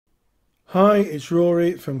Hi, it's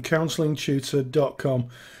Rory from counsellingtutor.com,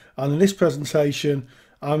 and in this presentation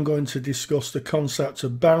I'm going to discuss the concept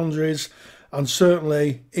of boundaries and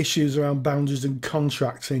certainly issues around boundaries and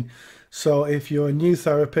contracting. So if you're a new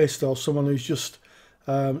therapist or someone who's just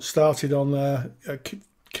started on their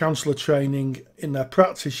counsellor training in their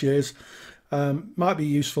practice years, might be a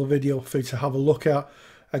useful video for you to have a look at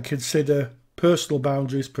and consider personal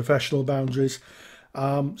boundaries, professional boundaries.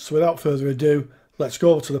 So without further ado, let's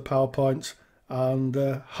go over to the PowerPoint and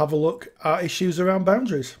have a look at issues around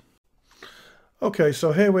boundaries. Okay,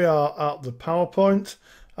 so here we are at the PowerPoint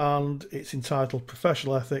and it's entitled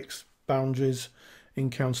Professional Ethics, Boundaries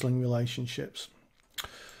in Counselling Relationships.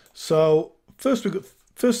 So first thing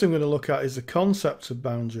we're going to look at is the concept of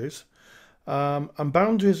boundaries. And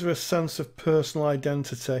boundaries are a sense of personal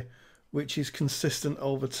identity which is consistent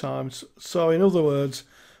over time. So in other words,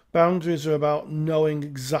 boundaries are about knowing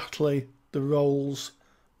exactly the roles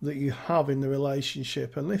that you have in the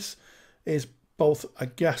relationship, and this is both, I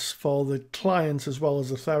guess, for the client as well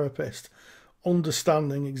as the therapist,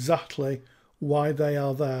 understanding exactly why they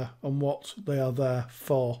are there and what they are there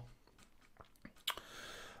for.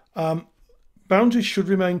 Boundaries should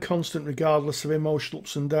remain constant regardless of emotional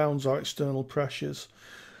ups and downs or external pressures.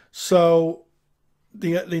 So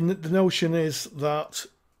the notion is that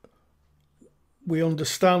we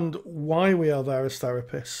understand why we are there as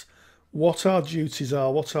therapists, what our duties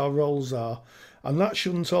are, what our roles are, and that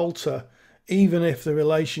shouldn't alter even if the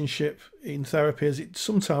relationship in therapy, as it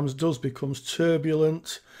sometimes does, becomes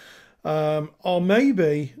turbulent, or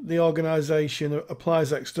maybe the organisation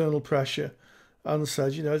applies external pressure and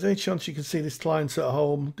says, you know, is there any chance you can see this client at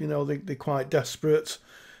home? You know, they're quite desperate,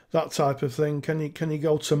 that type of thing. Can you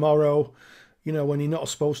go tomorrow, you know, when you're not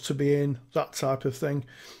supposed to be in, that type of thing.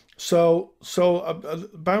 So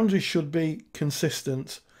boundaries should be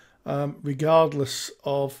consistent regardless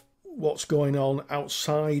of what's going on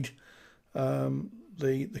outside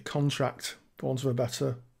the contract, for want of a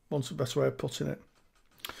better way of putting it.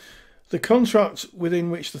 The contract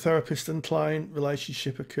within which the therapist and client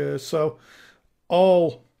relationship occurs. So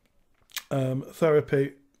all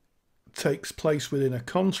therapy takes place within a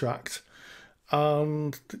contract,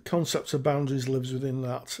 and the concept of boundaries lives within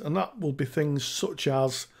that, and that will be things such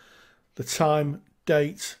as the time,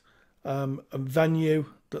 date, and venue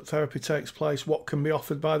that therapy takes place, what can be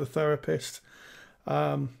offered by the therapist,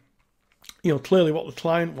 you know, clearly what the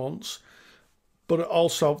client wants, but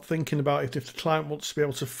also thinking about it, if the client wants to be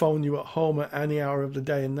able to phone you at home at any hour of the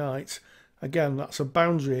day and night, again, that's a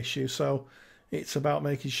boundary issue. So it's about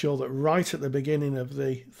making sure that right at the beginning of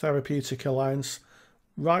the therapeutic alliance,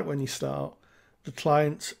 right when you start, the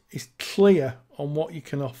client is clear on what you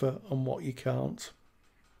can offer and what you can't.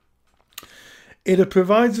 It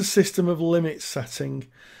provides a system of limit setting.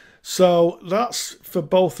 So that's for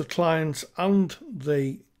both the client and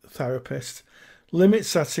the therapist. Limit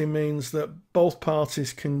setting means that both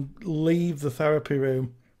parties can leave the therapy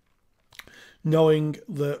room knowing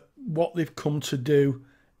that what they've come to do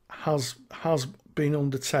has been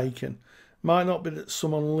undertaken. Might not be that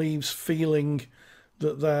someone leaves feeling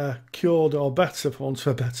that they're cured or better, for want of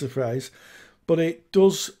a better phrase, but it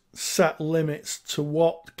does set limits to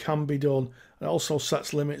what can be done. It also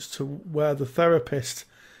sets limits to where the therapist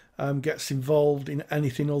gets involved in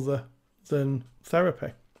anything other than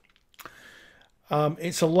therapy.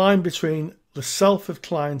 It's a line between the self of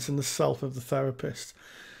client and the self of the therapist.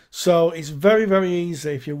 So it's very, very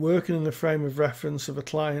easy if you're working in the frame of reference of a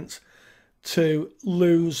client to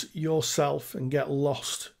lose yourself and get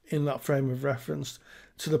lost in that frame of reference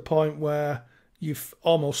to the point where you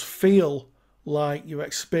almost feel like you're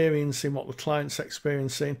experiencing what the client's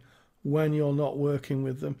experiencing when you're not working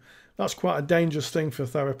with them. That's quite a dangerous thing for a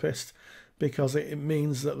therapist, because it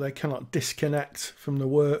means that they cannot disconnect from the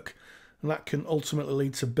work, and that can ultimately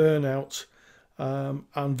lead to burnout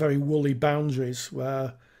and very woolly boundaries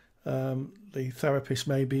where the therapist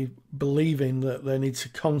may be believing that they need to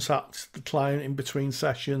contact the client in between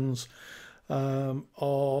sessions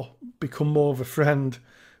or become more of a friend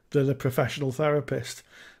than a professional therapist.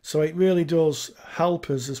 So it really does help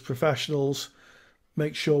us as professionals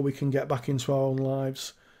make sure we can get back into our own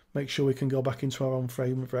lives, make sure we can go back into our own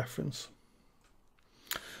frame of reference.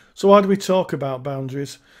 So why do we talk about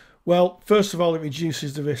boundaries? Well, first of all, it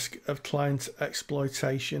reduces the risk of client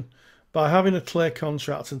exploitation. By having a clear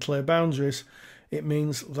contract and clear boundaries, it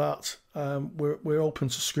means that we're open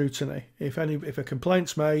to scrutiny. If a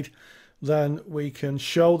complaint's made, then we can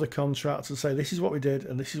show the contract and say this is what we did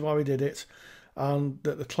and this is why we did it, and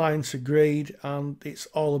that the clients agreed, and it's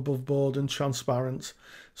all above board and transparent.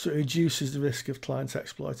 So it reduces the risk of client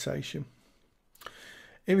exploitation.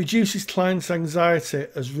 It reduces clients' anxiety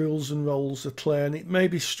as rules and roles are clear. And it may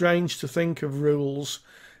be strange to think of rules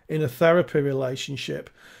in a therapy relationship,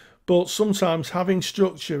 but sometimes having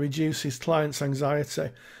structure reduces clients'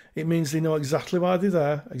 anxiety. It means they know exactly why they're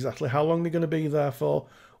there, exactly how long they're going to be there for,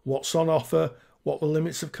 what's on offer, what the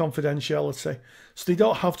limits of confidentiality. So they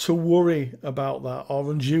don't have to worry about that or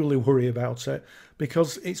unduly worry about it,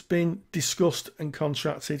 because it's been discussed and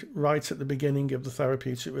contracted right at the beginning of the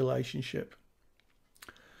therapeutic relationship.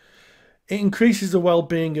 It increases the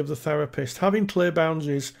well-being of the therapist. Having clear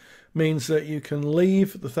boundaries means that you can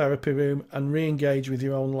leave the therapy room and re-engage with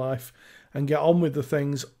your own life and get on with the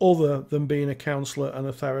things other than being a counsellor and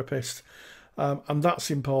a therapist. And that's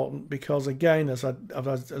important because, again, as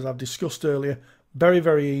I've discussed earlier, very,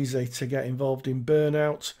 very easy to get involved in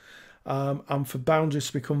burnout, and for boundaries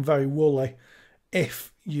to become very woolly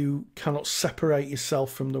if you cannot separate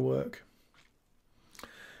yourself from the work.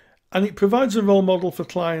 And it provides a role model for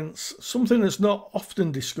clients. Something that's not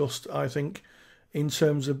often discussed, I think, in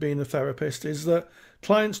terms of being a therapist, is that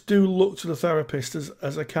clients do look to the therapist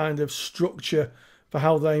as a kind of structure for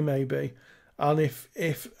how they may be. And if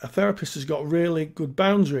a therapist has got really good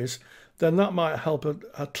boundaries, then that might help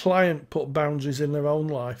a client put boundaries in their own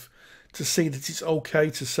life to see that it's okay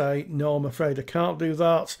to say, no, I'm afraid I can't do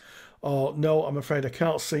that, or no, I'm afraid I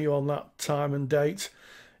can't see you on that time and date.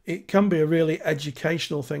 It can be a really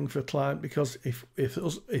educational thing for a client, because if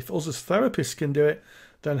us as therapists can do it,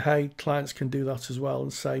 then hey, clients can do that as well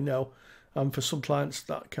and say no. And for some clients,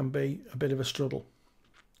 that can be a bit of a struggle.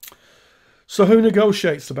 So who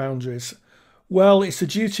negotiates the boundaries? Well, it's the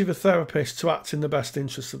duty of a therapist to act in the best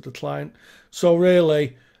interest of the client. So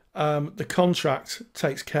really, the contract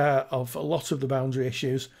takes care of a lot of the boundary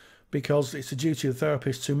issues, because it's the duty of the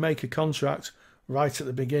therapist to make a contract right at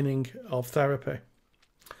the beginning of therapy.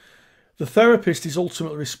 The therapist is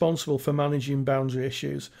ultimately responsible for managing boundary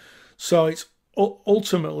issues. So it's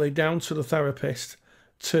ultimately down to the therapist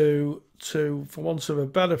to, for want of a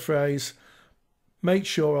better phrase, make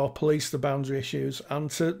sure or police the boundary issues,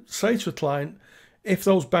 and to say to a client, if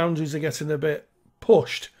those boundaries are getting a bit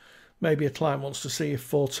pushed, maybe a client wants to see you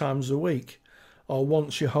 4 times a week or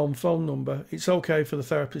wants your home phone number, it's okay for the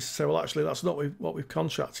therapist to say, well, actually, that's not what we've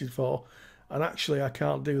contracted for. And actually, I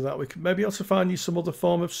can't do that. We could maybe have to find you some other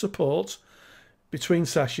form of support between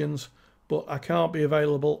sessions, but I can't be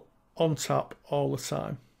available on tap all the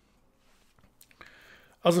time.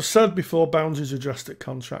 As I've said before, boundaries are addressed at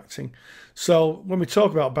contracting. So when we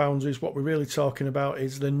talk about boundaries, what we're really talking about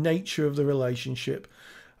is the nature of the relationship.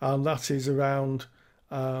 And that is around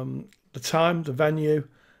the time, the venue,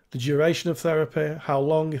 the duration of therapy, how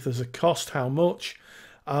long, if there's a cost, how much.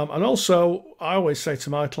 And also, I always say to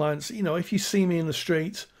my clients, you know, if you see me in the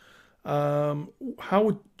street, how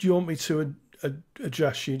would you want me to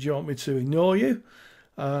address you? Do you want me to ignore you?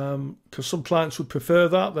 Because some clients would prefer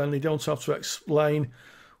that. Then they don't have to explain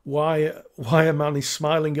why a man is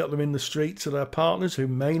smiling at them in the street to their partners who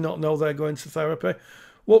may not know they're going to therapy.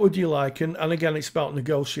 What would you like? And again, it's about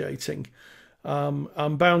negotiating.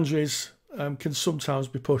 And boundaries can sometimes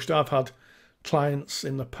be pushed. I've had clients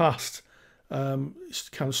in the past kind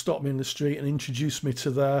of stop me in the street and introduce me to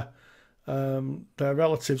their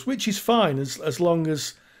relatives, which is fine as long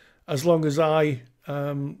as I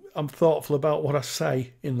am thoughtful about what I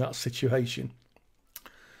say in that situation.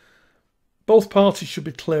 Both parties should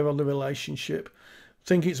be clear on the relationship. I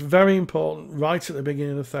think it's very important right at the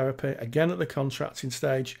beginning of therapy, again at the contracting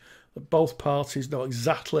stage, that both parties know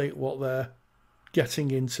exactly what they're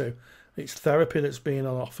getting into. It's therapy that's being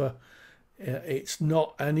on offer. It's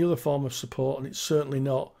not any other form of support, and it's certainly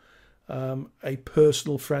not a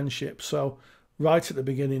personal friendship. So right at the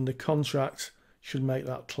beginning, the contract should make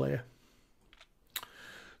that clear.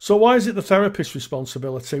 So why is it the therapist's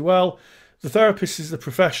responsibility? Well, the therapist is the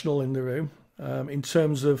professional in the room in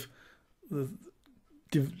terms of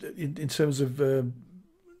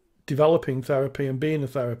developing therapy and being a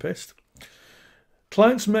therapist.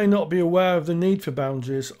 Clients may not be aware of the need for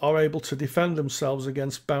boundaries or able to defend themselves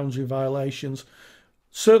against boundary violations.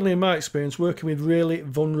 Certainly in my experience, working with really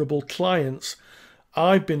vulnerable clients,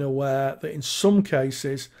 I've been aware that in some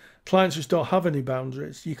cases, clients just don't have any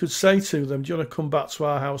boundaries. You could say to them, do you want to come back to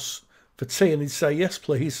our house for tea? And they'd say, yes,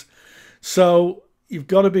 please. So you've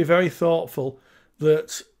got to be very thoughtful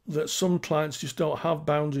that some clients just don't have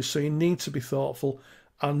boundaries. So you need to be thoughtful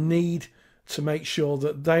and need to make sure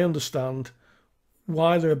that they understand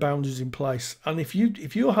why there are boundaries in place. And if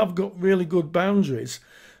you have got really good boundaries,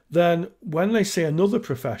 then when they see another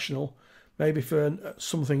professional, maybe for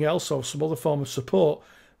something else or some other form of support,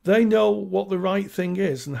 they know what the right thing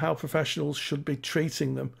is and how professionals should be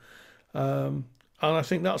treating them. And I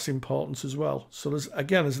think that's important as well. So there's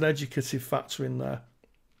an educative factor in there.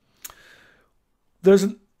 There's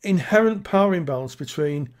an inherent power imbalance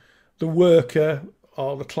between the worker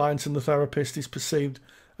or the client and the therapist is perceived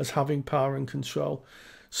as having power and control.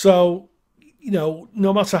 So,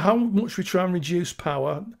 no matter how much we try and reduce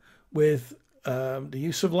power with the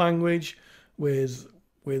use of language, with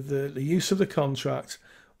the use of the contract,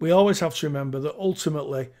 we always have to remember that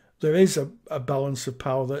ultimately there is a balance of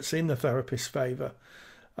power that's in the therapist's favour,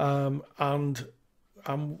 and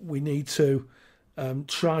we need to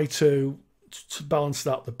try to balance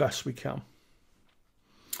that the best we can.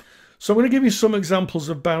 So I'm going to give you some examples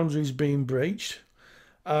of boundaries being breached.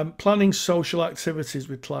 Planning social activities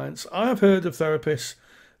with clients. I have heard of therapists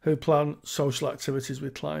who plan social activities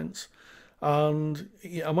with clients. And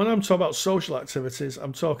when I'm talking about social activities,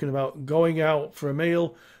 I'm talking about going out for a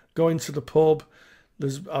meal, going to the pub.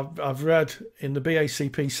 I've read in the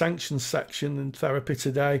BACP sanctions section in Therapy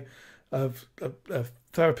Today of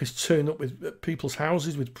therapists turning up with people's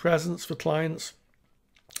houses with presents for clients,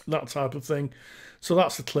 that type of thing. So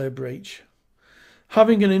that's a clear breach.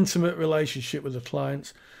 Having an intimate relationship with a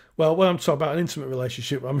client. Well, when I'm talking about an intimate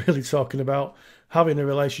relationship, I'm really talking about having a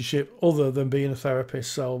relationship other than being a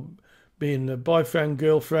therapist. So being a boyfriend,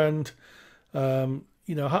 girlfriend, having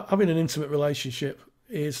an intimate relationship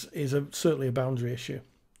is certainly a boundary issue.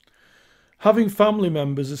 Having family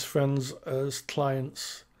members as friends, as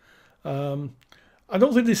clients. I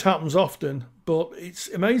don't think this happens often, but it's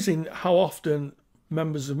amazing how often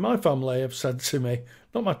members of my family have said to me,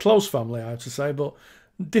 not my close family, I have to say, but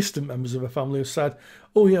distant members of a family have said,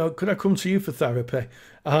 oh, could I come to you for therapy?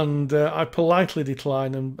 And I politely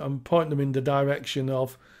decline and point them in the direction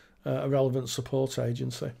of a relevant support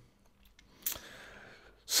agency.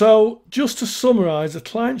 So just to summarise, a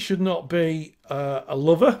client should not be a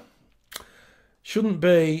lover, shouldn't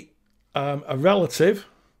be a relative,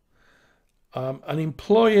 an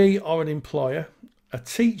employee or an employer, a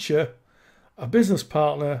teacher, a business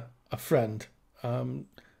partner, a friend.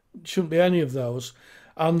 Shouldn't be any of those.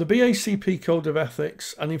 And the BACP Code of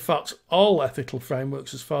Ethics, and in fact all ethical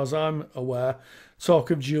frameworks as far as I'm aware,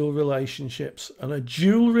 talk of dual relationships. And a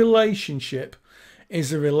dual relationship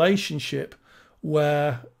is a relationship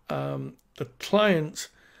where the client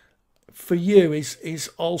for you is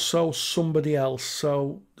also somebody else.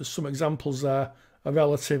 So there's some examples there, a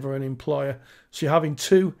relative or an employer. So you're having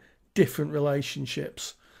two different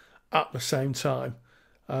relationships at the same time.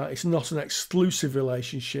 It's not an exclusive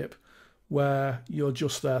relationship where you're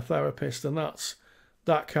just their therapist, and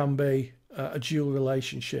that can be a dual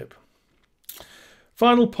relationship.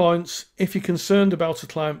 Final points: if you're concerned about a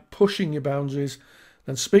client pushing your boundaries,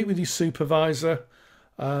 then speak with your supervisor,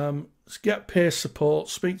 get peer support,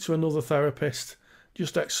 speak to another therapist,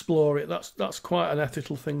 just explore it. That's quite an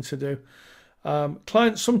ethical thing to do.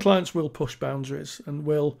 Some clients will push boundaries and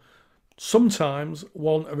will sometimes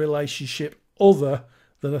want a relationship other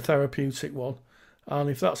than a therapeutic one.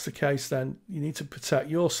 And if that's the case, then you need to protect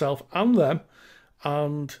yourself and them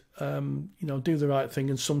and, do the right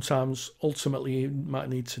thing. And sometimes, ultimately, you might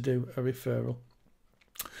need to do a referral.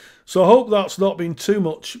 So I hope that's not been too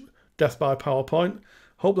much death by PowerPoint.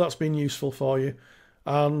 Hope that's been useful for you.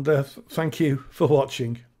 And thank you for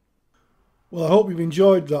watching. Well, I hope you've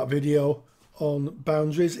enjoyed that video on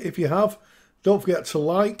boundaries. If you have, don't forget to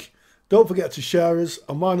like, don't forget to share us,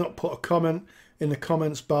 and why not put a comment in the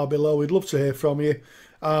comments bar below. We'd love to hear from you.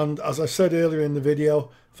 And as I said earlier in the video,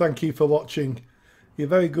 thank you for watching. You're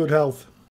very good health.